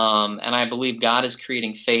 And I believe God is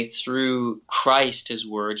creating faith through Christ, his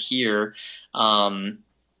Word here.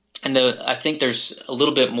 I think there's a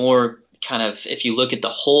little bit more kind of, if you look at the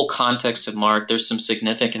whole context of Mark, there's some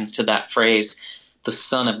significance to that phrase, the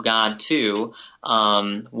Son of God too.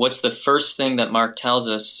 What's the first thing that Mark tells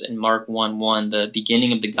us in Mark 1:1, the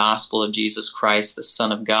beginning of the gospel of Jesus Christ, the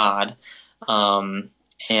Son of God?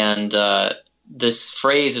 This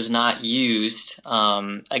phrase is not used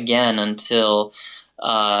again until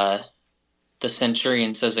the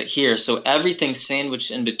centurion says it here. So everything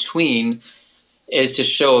sandwiched in between is to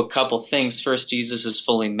show a couple things. First, Jesus is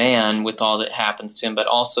fully man with all that happens to him, but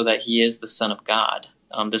also that he is the Son of God.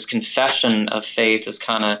 This confession of faith is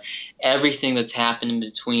kind of everything that's happened in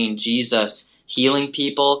between. Jesus healing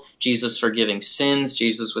people, Jesus forgiving sins,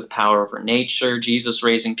 Jesus with power over nature, Jesus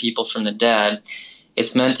raising people from the dead.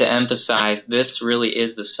 It's meant to emphasize this really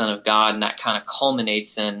is the Son of God, and that kind of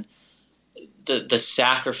culminates in the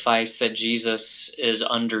sacrifice that Jesus is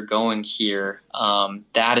undergoing here.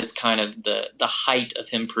 That is kind of the height of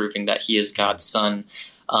him proving that he is God's Son,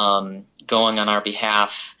 going on our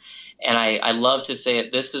behalf. And I love to say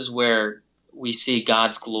it, this is where we see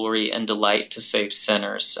God's glory and delight to save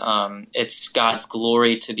sinners. It's God's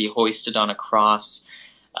glory to be hoisted on a cross,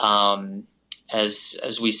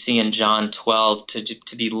 as we see in John 12,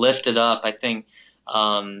 to be lifted up. I think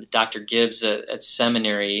Dr. Gibbs at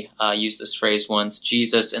seminary used this phrase once,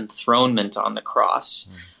 Jesus' enthronement on the cross.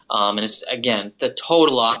 And it's, again, the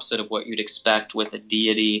total opposite of what you'd expect with a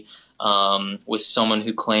deity, with someone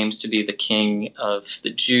who claims to be the king of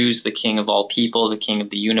the Jews, the king of all people, the king of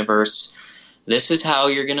the universe. This is how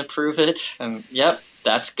you're going to prove it. And yep,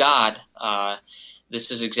 that's God.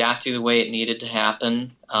 This is exactly the way it needed to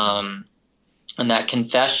happen. And that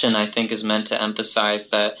confession, I think, is meant to emphasize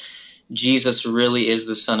that Jesus really is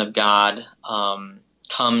the Son of God,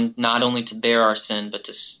 come not only to bear our sin, but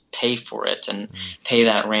to pay for it and pay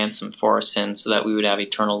that ransom for our sins so that we would have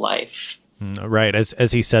eternal life. Right.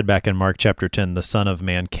 As he said back in Mark chapter 10, the Son of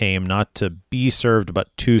Man came not to be served,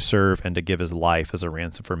 but to serve and to give his life as a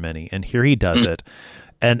ransom for many. And here he does it.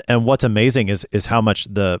 And what's amazing is how much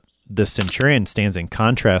the centurion stands in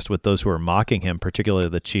contrast with those who are mocking him, particularly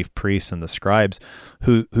the chief priests and the scribes,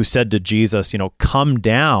 who said to Jesus, come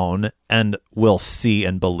down and we'll see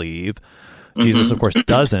and believe. Jesus, of course,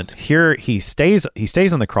 doesn't. Here he stays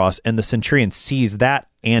on the cross, and the centurion sees that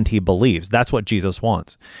and he believes. That's what Jesus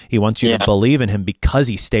wants. He wants you to believe in him because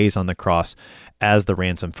he stays on the cross as the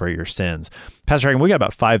ransom for your sins. Pastor Hagen, we got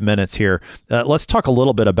about 5 minutes here. Let's talk a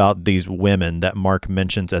little bit about these women that Mark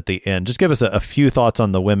mentions at the end. Just give us a few thoughts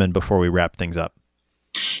on the women before we wrap things up.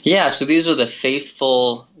 Yeah, so these are the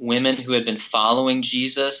faithful women who had been following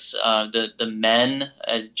Jesus. The men,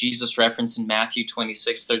 as Jesus referenced in Matthew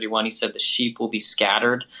 26:31, he said the sheep will be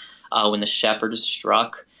scattered when the shepherd is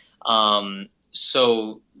struck.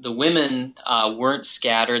 So the women weren't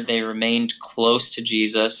scattered. They remained close to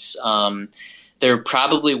Jesus. There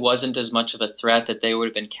probably wasn't as much of a threat that they would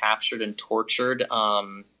have been captured and tortured.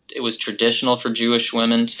 It was traditional for Jewish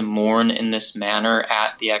women to mourn in this manner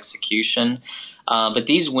at the execution. But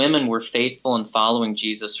these women were faithful in following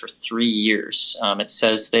Jesus for 3 years. It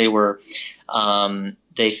says they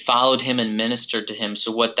followed him and ministered to him.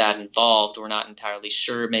 So what that involved, we're not entirely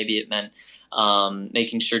sure. Maybe it meant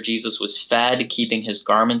making sure Jesus was fed, keeping his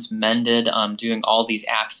garments mended, doing all these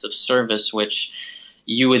acts of service, which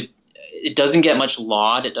it doesn't get much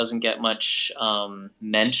laud, it doesn't get much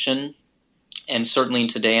mention. And certainly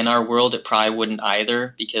today in our world, it probably wouldn't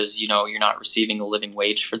either, because, you're not receiving a living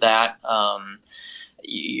wage for that.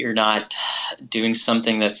 You're not doing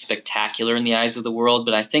something that's spectacular in the eyes of the world.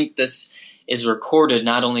 But I think this is recorded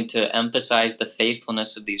not only to emphasize the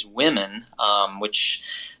faithfulness of these women, which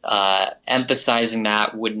emphasizing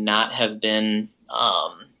that would not have been,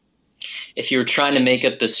 if you were trying to make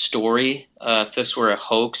up this story, if this were a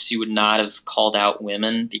hoax, you would not have called out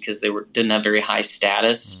women because they didn't have very high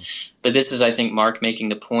status. But this is, I think, Mark making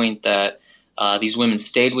the point that these women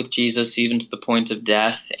stayed with Jesus even to the point of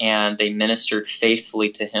death, and they ministered faithfully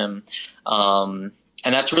to him. And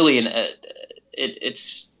that's really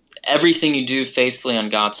it's everything you do faithfully on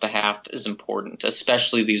God's behalf is important,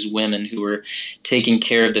 especially these women who were taking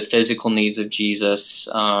care of the physical needs of Jesus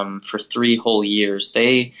for 3 whole years.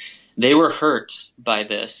 They were hurt by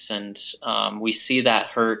this, and we see that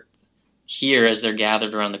hurt here as they're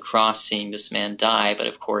gathered around the cross seeing this man die. But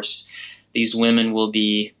of course, these women will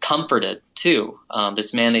be comforted too.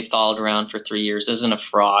 This man they followed around for 3 years isn't a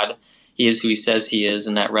fraud. He is who he says he is,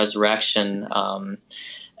 and that resurrection,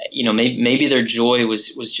 maybe their joy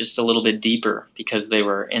was just a little bit deeper because they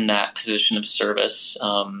were in that position of service.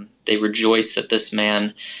 They rejoiced that this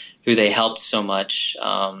man who they helped so much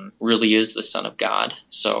really is the Son of God.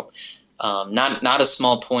 So not a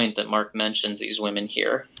small point that Mark mentions these women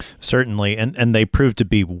here. Certainly, and they proved to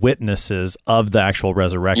be witnesses of the actual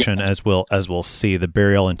resurrection, as we'll see, the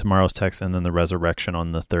burial in tomorrow's text, and then the resurrection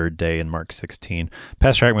on the 3rd day in Mark 16.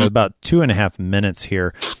 Pastor Hackman, with about 2.5 minutes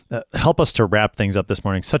here, help us to wrap things up this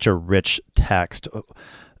morning. Such a rich text.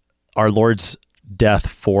 Our Lord's death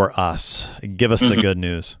for us. Give us the good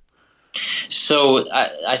news. So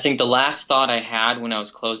I think the last thought I had when I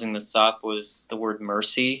was closing this up was the word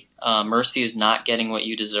mercy. Mercy is not getting what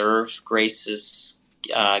you deserve. Grace is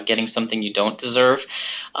getting something you don't deserve.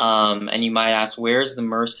 And you might ask, where's the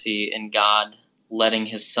mercy in God letting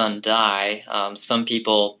his son die? Some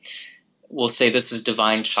people will say this is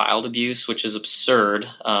divine child abuse, which is absurd.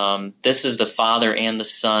 This is the Father and the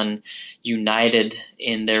Son united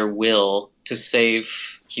in their will to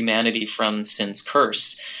save humanity from sin's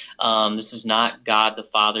curse. This is not God the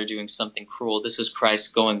Father doing something cruel. This is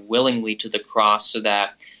Christ going willingly to the cross so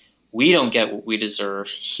that we don't get what we deserve.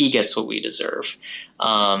 He gets what we deserve.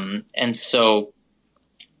 And so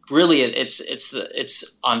really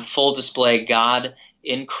it's on full display, God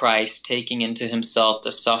in Christ taking into himself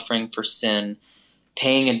the suffering for sin,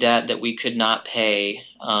 paying a debt that we could not pay,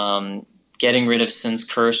 getting rid of sin's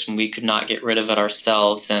curse when we could not get rid of it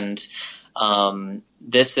ourselves. And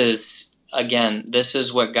this is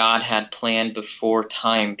what God had planned before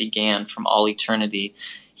time began, from all eternity.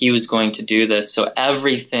 He was going to do this. So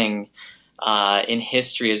everything in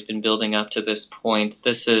history has been building up to this point.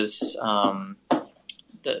 This is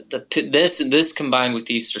this combined with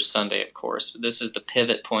Easter Sunday, of course. But this is the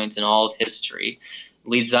pivot point in all of history. It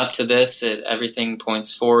leads up to this. Everything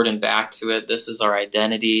points forward and back to it. This is our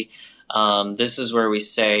identity. This is where we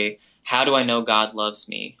say, how do I know God loves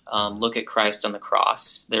me? Look at Christ on the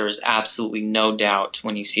cross. There is absolutely no doubt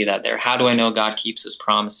when you see that there. How do I know God keeps his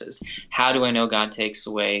promises? How do I know God takes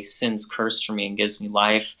away sin's curse for me and gives me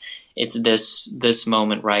life? it's this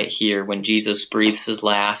moment right here when Jesus breathes his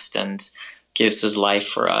last and gives his life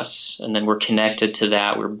for us, and then we're connected to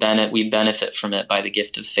that. We benefit from it by the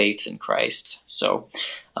gift of faith in Christ. So,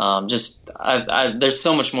 there's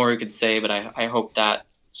so much more we could say, but I hope that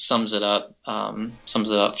sums it up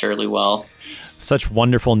fairly well. Such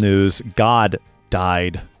wonderful news. God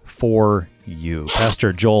died for you.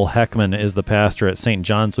 Pastor Joel Heckman is the pastor at St.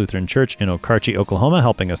 John's Lutheran Church in Okarche, Oklahoma,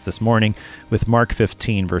 helping us this morning with Mark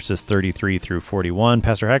 15, verses 33 through 41.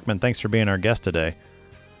 Pastor Heckman, thanks for being our guest today.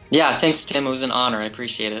 Yeah, thanks, Tim. It was an honor. I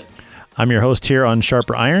appreciate it. I'm your host here on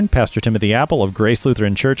Sharper Iron, Pastor Timothy Apple of Grace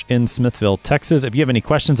Lutheran Church in Smithville, Texas. If you have any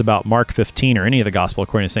questions about Mark 15 or any of the Gospel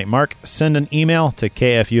according to St. Mark, send an email to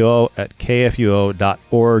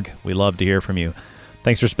kfuo@kfuo.org. We love to hear from you.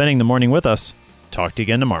 Thanks for spending the morning with us. Talk to you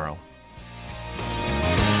again tomorrow.